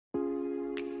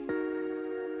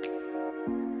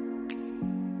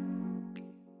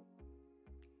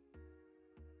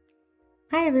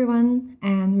Hi everyone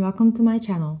and welcome to my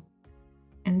channel.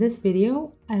 In this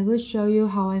video, I will show you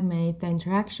how I made the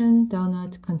interaction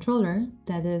donut controller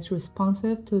that is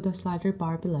responsive to the slider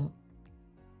bar below.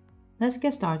 Let's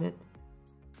get started.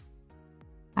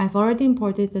 I've already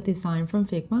imported the design from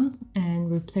Figma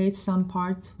and replaced some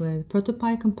parts with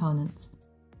ProtoPie components.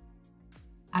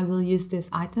 I will use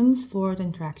these items for the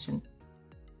interaction.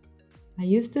 I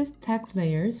used these text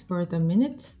layers for the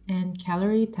minute and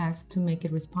calorie text to make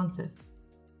it responsive.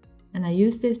 And I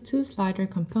use these two slider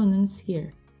components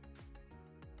here.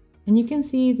 And you can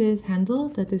see this handle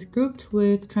that is grouped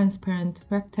with transparent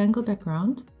rectangle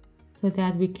background so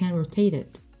that we can rotate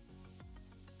it.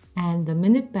 And the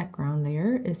minute background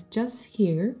layer is just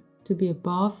here to be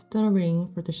above the ring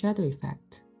for the shadow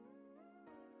effect.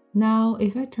 Now,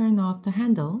 if I turn off the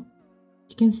handle,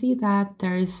 you can see that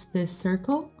there is this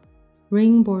circle,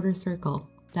 ring border circle,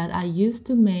 that I used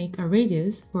to make a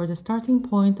radius for the starting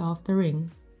point of the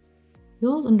ring.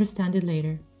 You'll understand it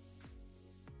later.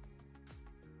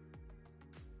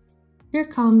 Here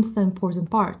comes the important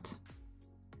part.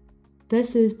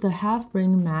 This is the half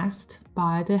ring masked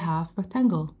by the half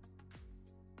rectangle.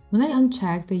 When I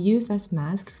uncheck the Use as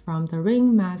Mask from the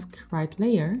ring mask right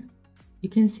layer, you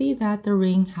can see that the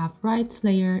ring half right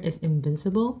layer is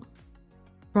invincible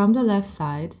from the left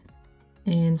side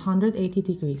in 180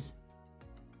 degrees.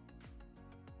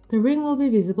 The ring will be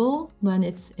visible when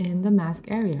it's in the mask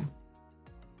area.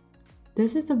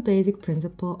 This is the basic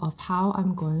principle of how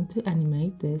I'm going to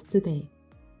animate this today.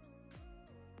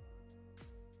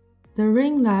 The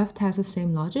ring left has the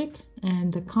same logic,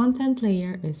 and the content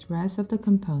layer is rest of the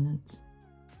components.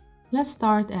 Let's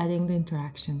start adding the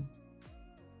interaction.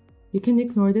 You can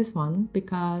ignore this one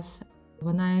because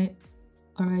when I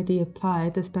already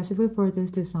applied the specific for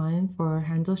this design for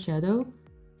handle shadow,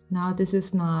 now this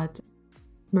is not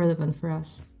relevant for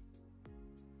us.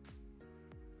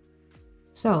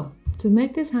 So, to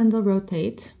make this handle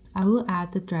rotate, I will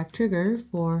add the drag trigger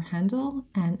for handle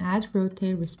and add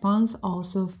rotate response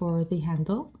also for the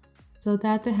handle, so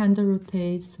that the handle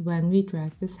rotates when we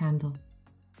drag this handle.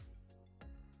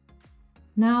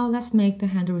 Now let's make the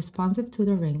handle responsive to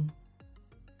the ring.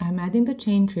 I'm adding the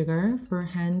chain trigger for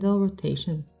handle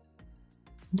rotation.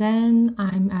 Then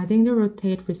I'm adding the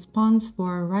rotate response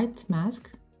for right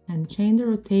mask and chain the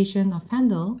rotation of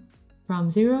handle from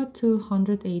 0 to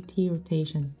 180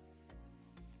 rotation.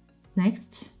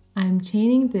 Next, I'm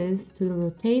chaining this to the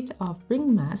rotate of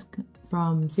ring mask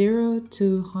from 0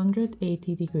 to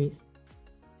 180 degrees,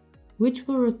 which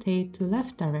will rotate to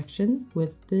left direction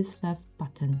with this left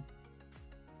button.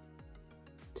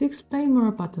 To explain more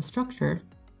about the structure,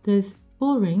 this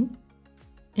full ring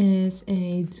is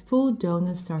a full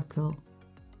donut circle,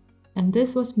 and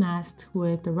this was masked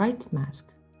with the right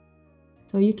mask.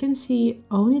 So you can see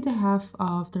only the half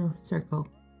of the circle.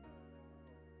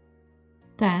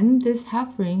 Then this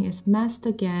half ring is masked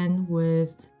again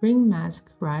with ring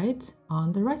mask right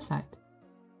on the right side.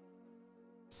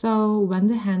 So when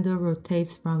the handle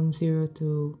rotates from 0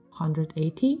 to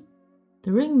 180,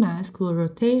 the ring mask will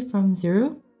rotate from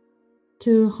 0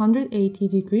 to 180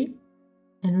 degree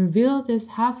and reveal this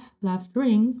half left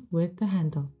ring with the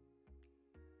handle.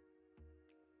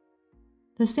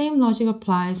 The same logic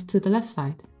applies to the left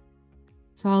side.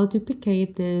 So I'll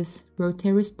duplicate this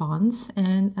rotate response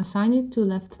and assign it to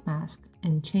left mask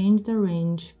and change the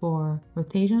range for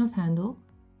rotation of handle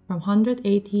from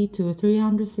 180 to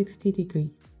 360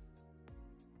 degrees.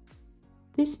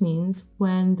 This means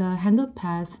when the handle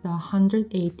passes the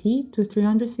 180 to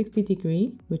 360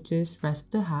 degree, which is rest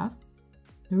of the half,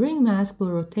 the ring mask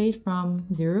will rotate from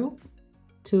 0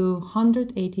 to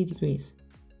 180 degrees.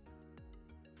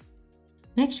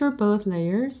 Make sure both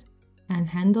layers and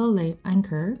handle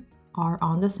anchor are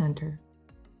on the center.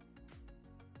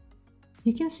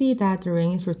 You can see that the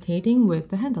ring is rotating with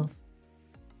the handle.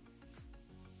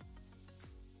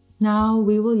 Now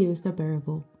we will use the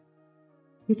variable.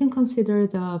 You can consider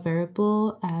the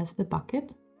variable as the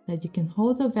bucket that you can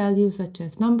hold a value such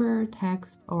as number,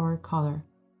 text, or color,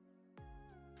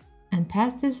 and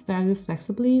pass this value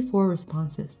flexibly for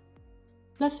responses.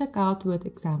 Let's check out with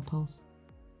examples.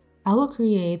 I will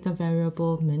create the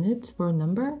variable minute for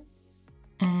number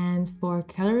and for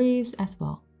calories as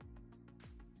well.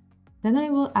 Then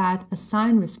I will add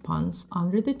assign response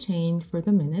under the chain for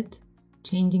the minute,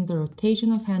 changing the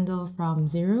rotation of handle from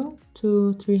 0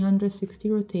 to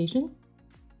 360 rotation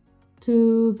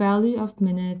to value of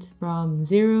minute from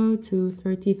 0 to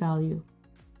 30 value.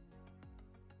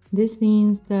 This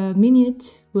means the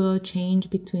minute will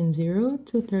change between 0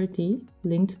 to 30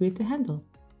 linked with the handle.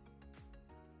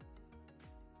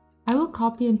 I will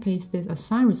copy and paste this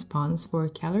assign response for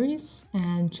calories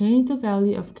and change the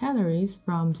value of calories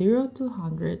from 0 to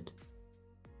 100.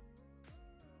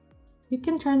 You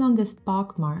can turn on this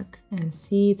bookmark and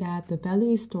see that the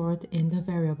value is stored in the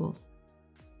variables.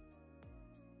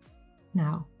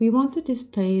 Now, we want to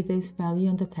display this value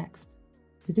on the text.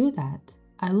 To do that,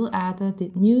 I will add a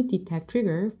new detect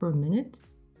trigger for minute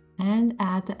and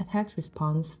add the text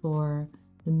response for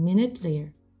the minute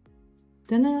layer.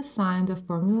 Then I assign the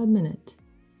formula minute.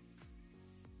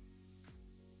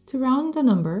 To round the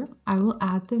number, I will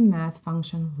add the math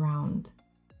function round.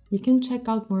 You can check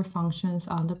out more functions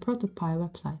on the ProtoPie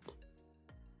website.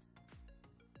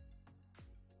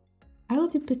 I will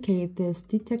duplicate this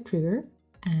detect trigger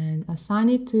and assign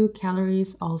it to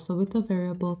calories also with the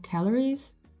variable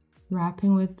calories,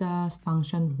 wrapping with the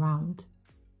function round.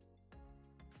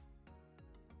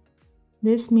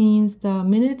 This means the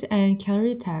minute and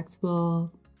calorie text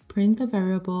will print the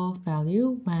variable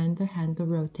value when the handle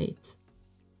rotates.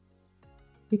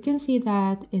 You can see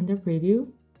that in the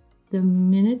preview, the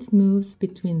minute moves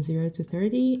between 0 to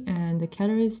 30 and the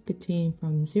calories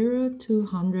from 0 to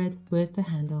 100 with the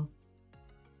handle.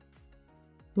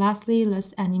 Lastly,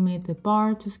 let's animate the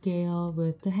bar to scale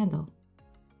with the handle.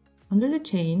 Under the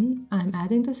chain, I'm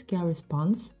adding the scale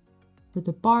response with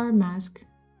the bar mask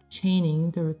chaining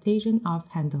the rotation of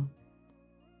handle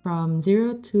from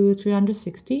 0 to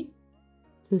 360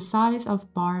 to size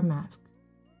of bar mask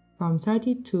from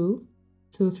 32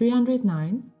 to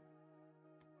 309,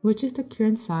 which is the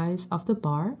current size of the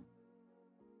bar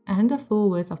and the full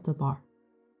width of the bar.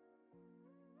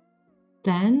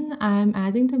 Then I'm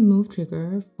adding the move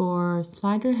trigger for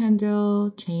slider handle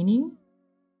chaining,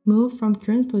 move from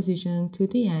current position to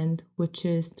the end, which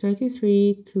is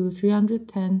 33 to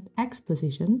 310x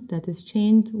position that is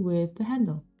chained with the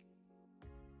handle.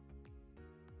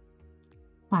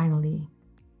 Finally,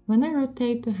 when I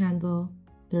rotate the handle,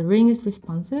 the ring is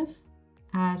responsive,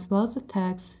 as well as the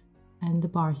text and the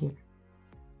bar here.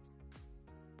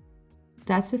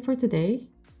 That's it for today.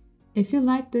 If you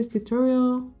like this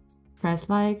tutorial, press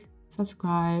like,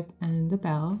 subscribe, and the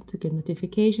bell to get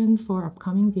notifications for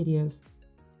upcoming videos.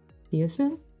 See you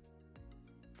soon!